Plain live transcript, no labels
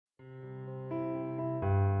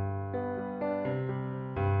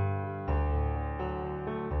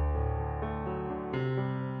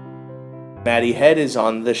Maddie Head is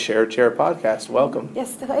on the Share Chair podcast. Welcome.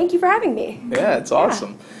 Yes, thank you for having me. Yeah, it's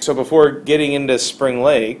awesome. So before getting into Spring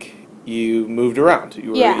Lake, you moved around.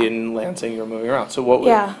 You were in Lansing, you were moving around. So what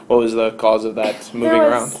was the cause of that moving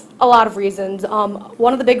around? A lot of reasons.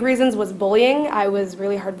 One of the big reasons was bullying. I was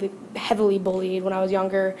really heavily bullied when I was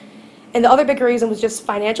younger. And the other big reason was just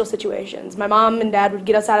financial situations. My mom and dad would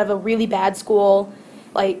get us out of a really bad school.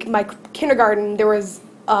 Like my kindergarten, there was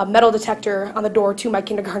a metal detector on the door to my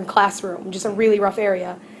kindergarten classroom, just a really rough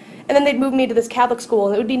area. And then they'd move me to this Catholic school,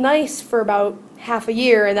 and it would be nice for about half a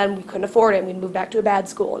year, and then we couldn't afford it, and we'd move back to a bad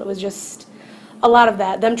school. And it was just a lot of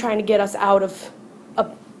that, them trying to get us out of a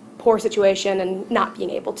poor situation and not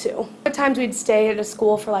being able to. At times we'd stay at a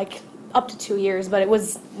school for like up to 2 years, but it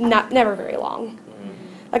was never very long.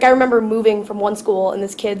 Like I remember moving from one school, and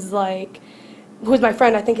this kid's like, who was my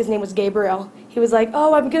friend, I think his name was Gabriel, he was like,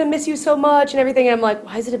 oh, I'm going to miss you so much and everything. And I'm like,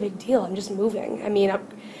 why is it a big deal? I'm just moving. I mean,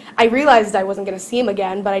 I realized I wasn't going to see him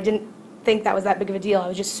again, but I didn't think that was that big of a deal. I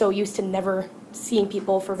was just so used to never seeing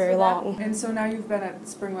people for very long. And so now you've been at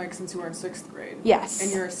Spring Lake since you were in 6th grade. Yes. And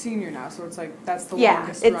you're a senior now, so it's like that's the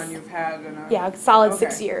longest run you've had. A solid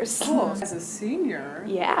 6 years. Cool. As a senior,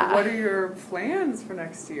 what are your plans for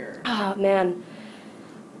next year? Oh, man.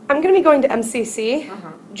 I'm going to be going to MCC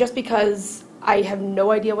just because I have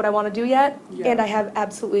no idea what I want to do yet, and I have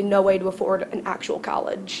absolutely no way to afford an actual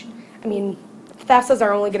college. I mean, FAFSAs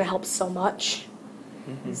are only going to help so much.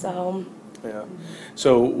 So. Yeah.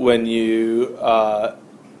 So when you,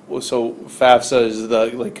 so FAFSA is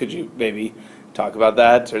the, could you maybe talk about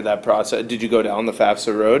that or that process? Did you go down the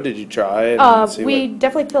FAFSA road? Did you try? We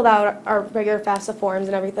definitely filled out our regular FAFSA forms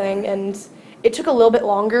and everything, and it took a little bit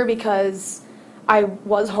longer because I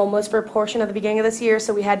was homeless for a portion of the beginning of this year,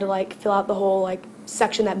 so we had to fill out the whole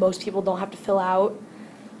section that most people don't have to fill out.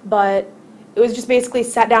 But it was just basically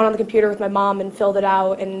sat down on the computer with my mom and filled it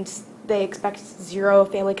out, and they expect 0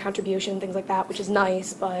 family contribution, things like that, which is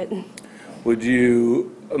nice. But would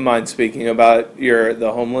you mind speaking about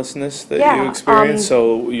the homelessness that you experienced?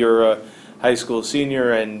 So you're a high school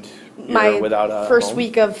senior and you're without a home? First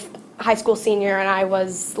week of high school senior, and I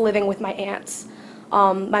was living with my aunts.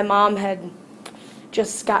 My mom had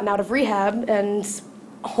just gotten out of rehab, and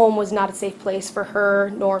home was not a safe place for her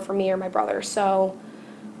nor for me or my brother. So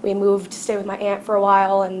we moved to stay with my aunt for a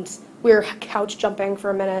while, and we were couch jumping for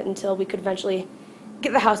a minute until we could eventually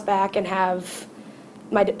get the house back and have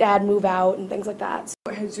my dad move out and things like that.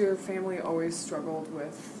 So has your family always struggled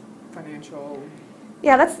with financial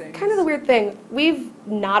that's things? Kind of the weird thing. We've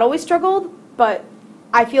not always struggled, but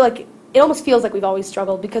I feel like it almost feels like we've always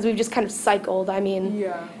struggled because we've just kind of cycled. I mean,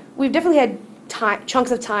 we've definitely had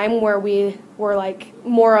chunks of time where we were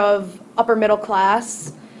more of upper middle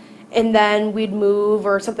class, and then we'd move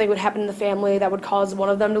or something would happen in the family that would cause one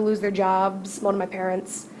of them to lose their jobs, one of my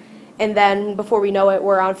parents, and then before we know it,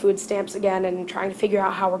 we're on food stamps again and trying to figure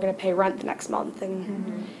out how we're going to pay rent the next month.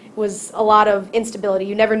 And it was a lot of instability.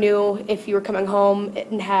 You never knew if you were coming home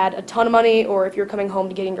and had a ton of money or if you were coming home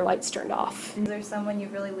to getting your lights turned off. Is there someone you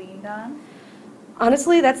really leaned on?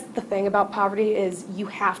 Honestly, that's the thing about poverty is you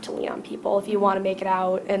have to lean on people if you want to make it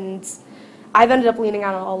out. And I've ended up leaning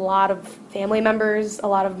on a lot of family members, a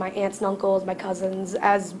lot of my aunts and uncles, my cousins,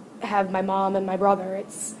 as have my mom and my brother.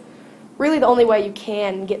 It's really the only way you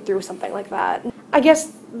can get through something like that. I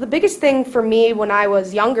guess the biggest thing for me when I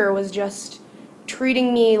was younger was just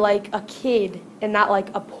treating me like a kid and not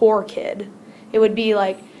like a poor kid. It would be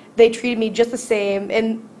they treated me just the same,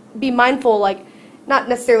 and be mindful, not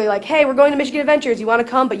necessarily hey, we're going to Michigan Adventures, you want to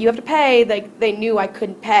come, but you have to pay. They knew I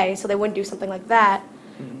couldn't pay, so they wouldn't do something like that.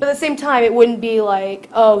 But at the same time, it wouldn't be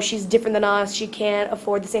oh, she's different than us, she can't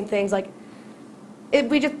afford the same things.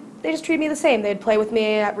 They just treated me the same. They'd play with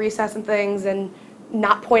me at recess and things and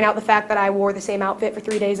not point out the fact that I wore the same outfit for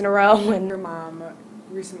 3 days in a row. And your mom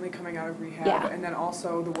recently coming out of rehab, and then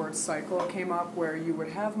also the word cycle came up where you would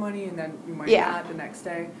have money and then you might not the next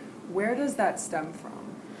day. Where does that stem from?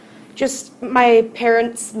 Just my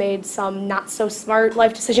parents made some not so smart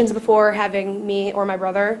life decisions before having me or my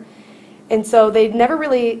brother. And so they never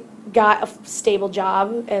really got a stable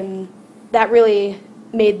job, and that really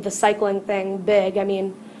made the cycling thing big. I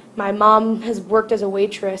mean, my mom has worked as a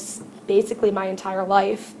waitress basically my entire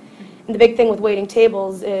life. And the big thing with waiting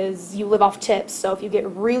tables is you live off tips. So if you get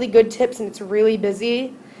really good tips and it's really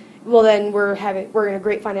busy, well then we're in a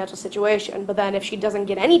great financial situation. But then if she doesn't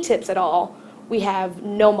get any tips at all, we have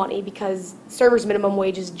no money because servers' minimum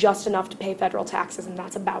wage is just enough to pay federal taxes, and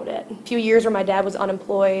that's about it. A few years where my dad was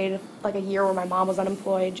unemployed, a year where my mom was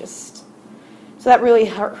unemployed, so that really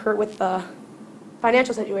hurt with the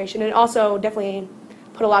financial situation. It also definitely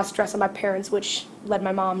put a lot of stress on my parents, which led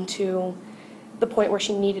my mom to the point where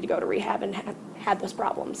she needed to go to rehab and had those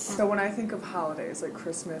problems. So when I think of holidays like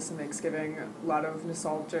Christmas and Thanksgiving, a lot of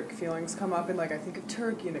nostalgic feelings come up, and like I think of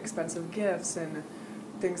turkey and expensive gifts and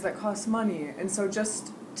things that cost money. And so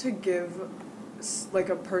just to give like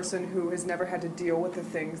a person who has never had to deal with the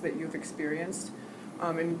things that you've experienced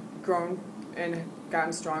and grown and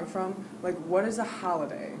gotten strong from, like what is a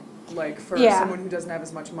holiday like for someone who doesn't have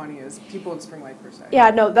as much money as people in Spring Lake per se? Yeah,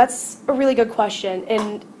 no, that's a really good question,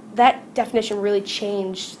 and that definition really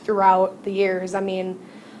changed throughout the years. I mean,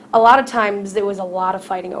 a lot of times there was a lot of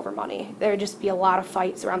fighting over money. There would just be a lot of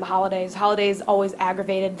fights around the holidays. Holidays always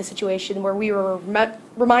aggravated the situation where we were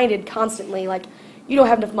reminded constantly, like, you don't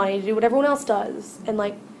have enough money to do what everyone else does. And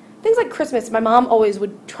like things like Christmas, my mom always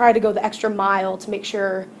would try to go the extra mile to make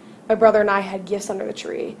sure my brother and I had gifts under the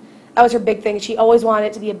tree. That was her big thing. She always wanted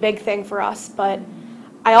it to be a big thing for us, but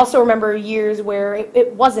I also remember years where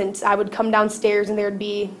it wasn't. I would come downstairs and there'd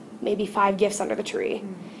be maybe 5 gifts under the tree.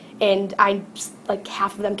 And like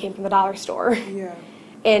half of them came from the dollar store. Yeah.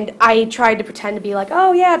 And I tried to pretend to be like,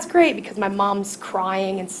 oh yeah, it's great, because my mom's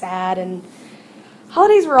crying and sad. And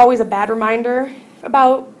holidays were always a bad reminder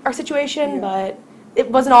about our situation, but it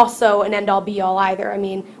wasn't also an end-all be-all either. I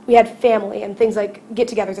mean, we had family and things like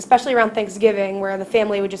get-togethers, especially around Thanksgiving, where the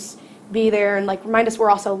family would just be there and like remind us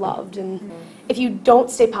we're also loved. And if you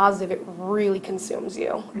don't stay positive, it really consumes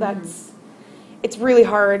you. It's really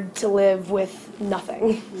hard to live with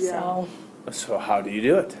nothing. So how do you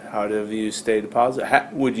do it? How have you stayed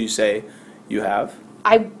positive? Would you say you have?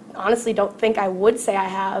 I honestly don't think I would say I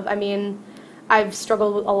have. I mean, I've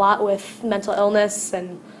struggled a lot with mental illness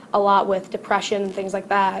and a lot with depression and things like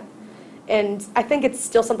that. And I think it's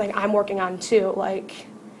still something I'm working on too, like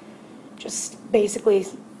just basically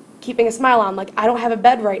keeping a smile on. Like, I don't have a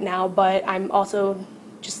bed right now, but I'm also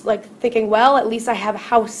just like thinking, well, at least I have a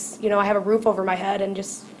house, you know, I have a roof over my head. And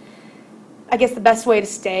just, I guess the best way to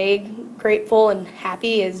stay grateful and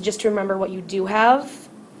happy is just to remember what you do have.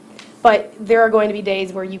 But there are going to be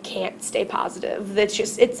days where you can't stay positive.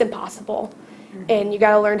 It's impossible. And you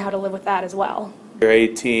got to learn how to live with that as well. You're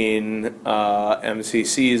 18,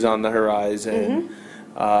 MCC's on the horizon,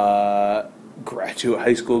 high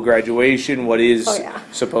school graduation. What is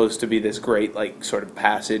supposed to be this great, like, sort of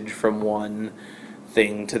passage from one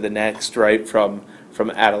thing to the next, right? From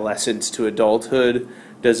adolescence to adulthood.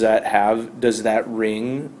 Does that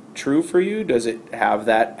ring true for you? Does it have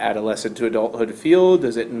that adolescent to adulthood feel?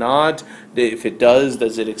 Does it not? If it does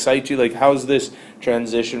it excite you? Like, how's this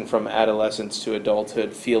transition from adolescence to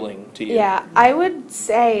adulthood feeling to you? Yeah, I would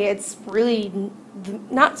say it's really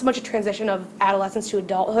not so much a transition of adolescence to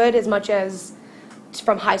adulthood as much as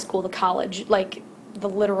from high school to college, like the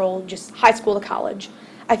literal just high school to college.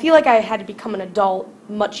 I feel like I had to become an adult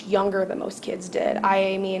much younger than most kids did.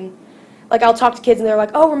 I mean, like, I'll talk to kids and they're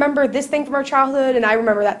like, oh, remember this thing from our childhood? And I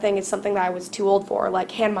remember that thing is something that I was too old for, like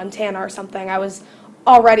Hannah Montana or something. I was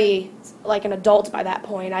already like an adult by that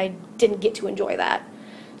point. I didn't get to enjoy that.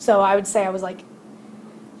 So I would say I was like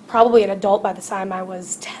probably an adult by the time I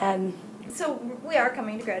was 10. So we are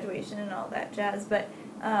coming to graduation and all that jazz, but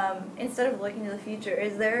instead of looking to the future,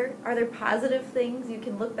 are there positive things you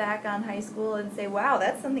can look back on high school and say, wow,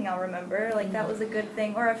 that's something I'll remember, like that was a good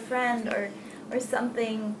thing, or a friend, or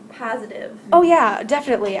something positive? Oh yeah,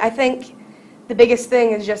 definitely. I think the biggest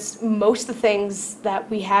thing is just most of the things that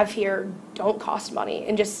we have here don't cost money,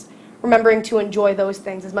 and just remembering to enjoy those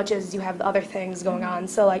things as much as you have the other things going on.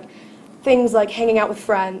 So like things like hanging out with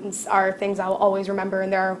friends are things I'll always remember,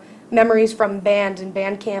 and there are memories from band and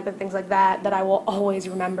band camp and things like that that I will always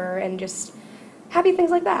remember, and just happy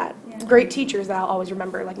things like that. Yeah. Great teachers that I'll always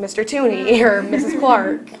remember, like Mr. Tooney or Mrs.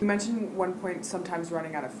 Clark. You mentioned one point sometimes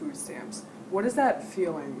running out of food stamps. What is that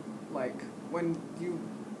feeling like when you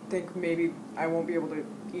think maybe I won't be able to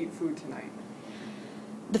eat food tonight?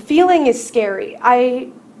 The feeling is scary.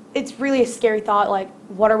 It's really a scary thought, like,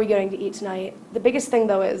 what are we going to eat tonight? The biggest thing,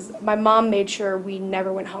 though, is my mom made sure we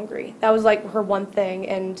never went hungry. That was, like, her one thing,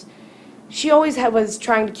 and she always was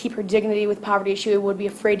trying to keep her dignity with poverty. She would be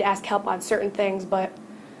afraid to ask help on certain things, but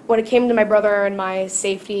when it came to my brother and my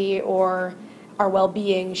safety or our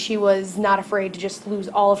well-being, she was not afraid to just lose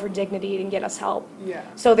all of her dignity and get us help. Yeah.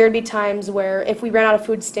 So there'd be times where if we ran out of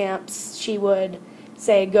food stamps, she would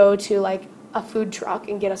say, go to, like, a food truck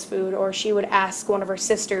and get us food, or she would ask one of her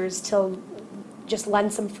sisters to just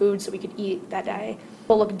lend some food so we could eat that day.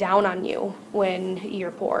 People look down on you when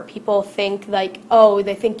you're poor. People think like, oh,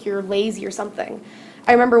 they think you're lazy or something.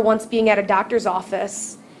 I remember once being at a doctor's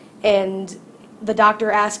office and the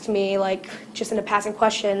doctor asked me, like, just in a passing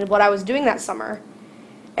question, what I was doing that summer.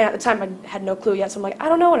 And at the time I had no clue yet, so I'm like, I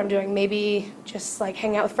don't know what I'm doing. Maybe just like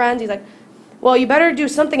hanging out with friends. He's like, well, you better do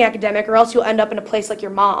something academic or else you'll end up in a place like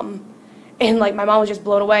your mom. And like my mom was just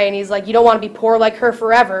blown away, and he's like, you don't want to be poor like her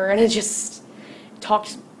forever. And it just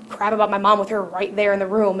talked crap about my mom with her right there in the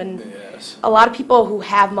room. And Yes. a lot of people who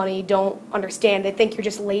have money don't understand. They think you're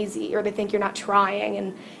just lazy, or they think you're not trying,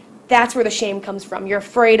 and that's where the shame comes from. You're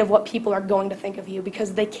afraid of what people are going to think of you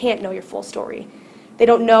because they can't know your full story. They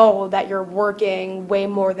don't know that you're working way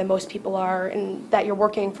more than most people are, and that you're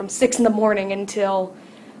working from 6 in the morning until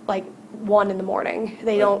like 1 in the morning.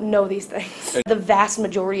 They don't know these things. The vast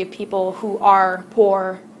majority of people who are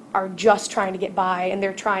poor are just trying to get by, and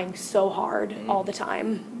they're trying so hard all the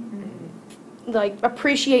time. Like,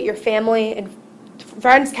 appreciate your family, and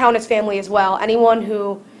friends count as family as well. Anyone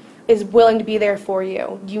who is willing to be there for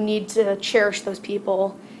you, you need to cherish those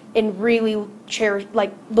people and really cherish,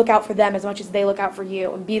 like, look out for them as much as they look out for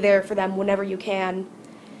you, and be there for them whenever you can.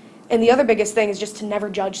 And the other biggest thing is just to never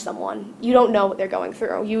judge someone. You don't know what they're going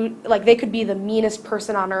through. They could be the meanest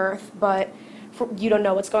person on earth, but you don't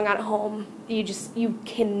know what's going on at home. You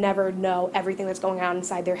can never know everything that's going on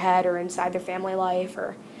inside their head or inside their family life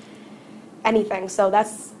or anything. So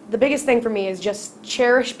that's the biggest thing for me, is just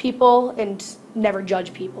cherish people and never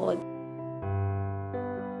judge people.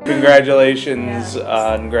 Congratulations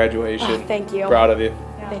on graduation. Oh, thank you. Proud of you.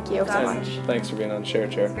 Yeah. Thank you so And much. thanks for being on Share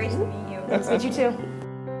Chair. It's great to meet you. Nice to meet you too.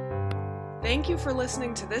 Thank you for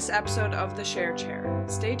listening to this episode of The Share Chair.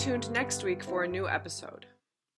 Stay tuned next week for a new episode.